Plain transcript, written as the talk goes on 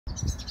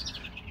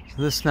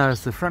This now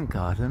is the front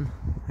garden.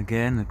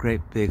 Again, a great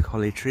big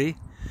holly tree.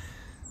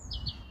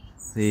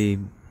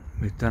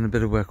 We've done a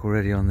bit of work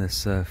already on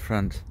this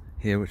front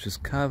here, which is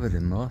covered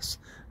in moss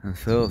and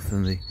filth,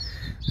 and the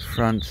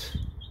front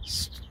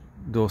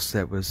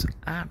doorstep was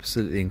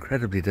absolutely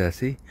incredibly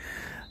dirty.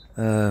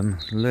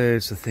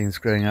 Loads of things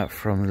growing up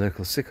from the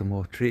local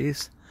sycamore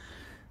trees.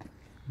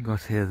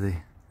 Got here the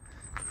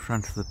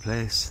front of the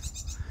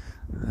place.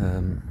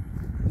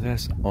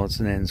 There's odds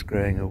and ends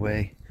growing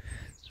away.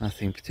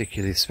 Nothing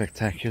particularly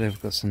spectacular.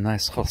 We've got some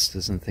nice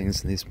hostas and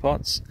things in these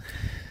pots.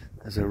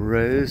 There's a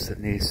rose that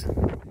needs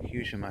a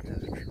huge amount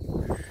of...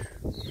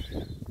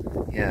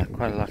 yeah,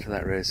 quite a lot of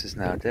that rose is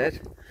now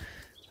dead.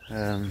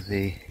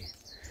 The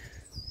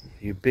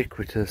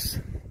ubiquitous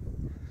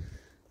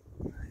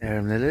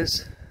arum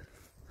lilies,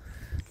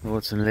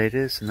 lords and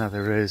ladies,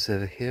 another rose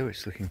over here which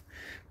is looking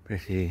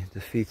pretty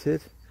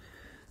defeated.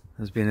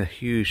 There's been a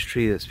huge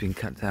tree that's been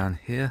cut down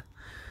here.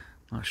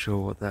 Not sure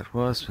what that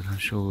was, but I'm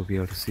sure we'll be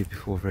able to see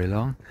before very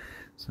long.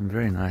 Some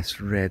very nice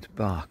red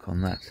bark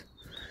on that,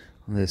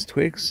 on those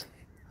twigs.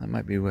 That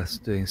might be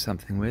worth doing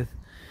something with.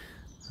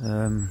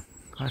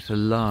 Quite a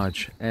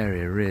large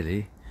area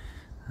really,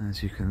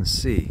 as you can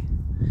see.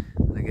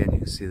 And again, you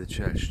can see the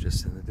church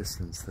just in the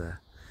distance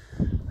there.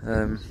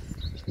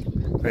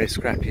 Very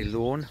scrappy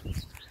lawn.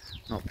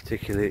 Not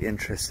particularly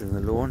interested in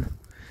the lawn.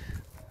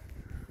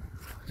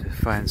 To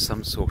find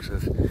some sort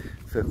of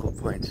focal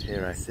point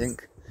here, I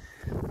think.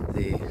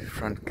 The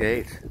front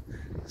gate,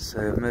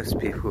 so most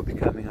people will be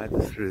coming either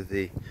through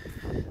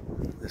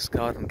this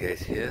garden gate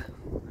here.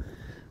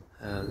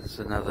 There's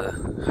another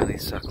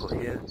honeysuckle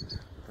here,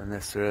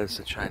 unless there is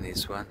a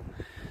Chinese one.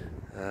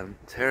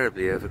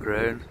 Terribly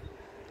overgrown.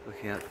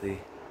 Looking at the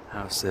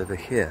house over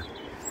here,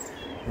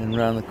 and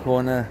round the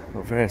corner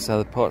got various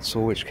other pots,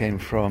 all which came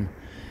from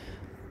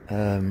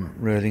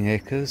Rolling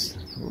Acres.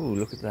 Ooh,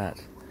 look at that!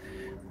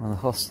 One of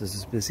the hostas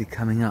is busy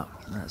coming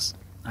up.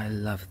 I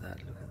love that.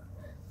 Look at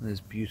those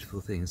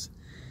beautiful things.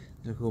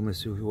 Look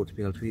almost as if we ought to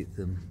be able to eat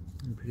them.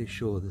 I'm pretty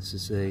sure this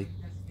is a...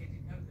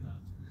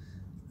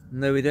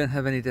 No, we don't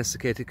have any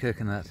desiccated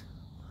coconut.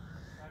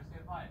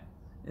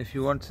 If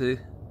you want to,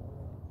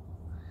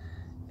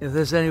 if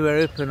there's anywhere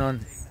open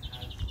on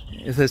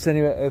Easter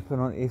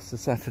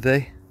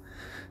Saturday,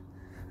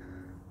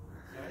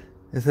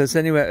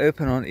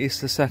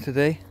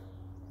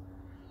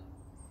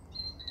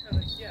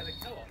 yeah, the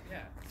co-op,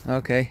 yeah.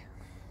 Okay.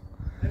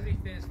 Nobody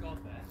fears God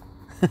there.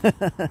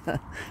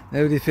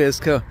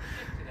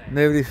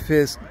 Nobody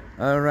fears.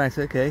 Oh, right,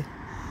 okay.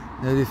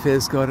 Nobody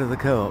fears God at the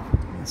co-op.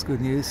 That's good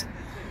news.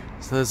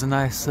 So there's a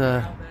nice.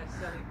 I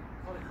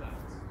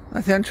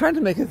think I'm trying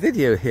to make a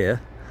video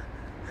here.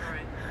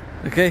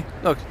 Okay,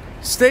 look,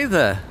 stay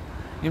there.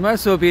 You might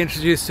as well be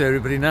introduced to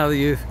everybody now that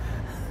you've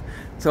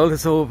told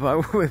us all about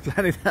what we're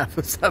planning to have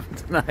for supper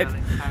tonight.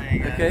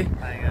 Okay,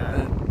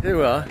 here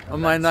we are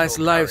on my nice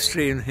live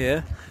stream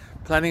here.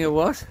 Planning a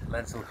what?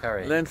 Lentil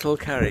curry. Lentil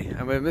curry.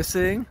 And we're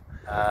missing?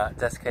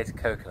 Desiccated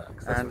coconut.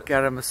 And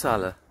garam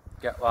masala.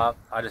 Yeah, well,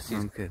 I just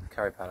use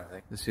curry powder, I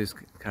think. Just use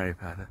curry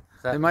powder.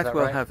 They might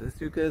well have, if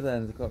you go there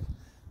and they've got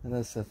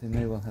another stuff, they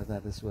may well have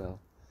that as well.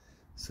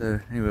 So,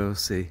 anyway, we'll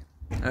see.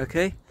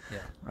 Okay?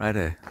 Yeah.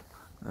 Righto.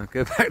 I'll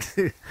go back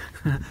to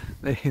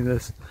making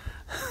this.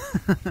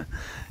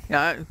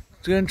 Yeah,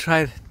 go and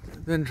try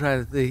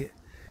the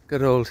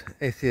good old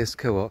atheist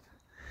co-op.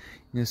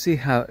 You'll see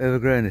how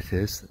overgrown it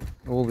is.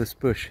 All this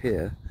bush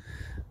here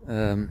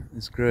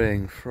is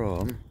growing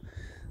from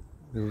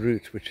the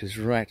root, which is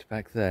right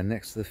back there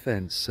next to the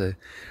fence. So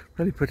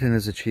probably put in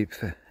as a cheap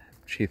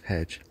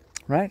hedge.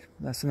 Right,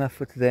 that's enough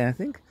for today, I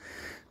think.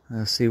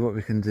 I'll see what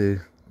we can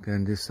do. Go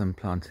and do some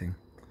planting.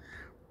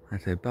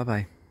 Right, so bye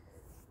bye.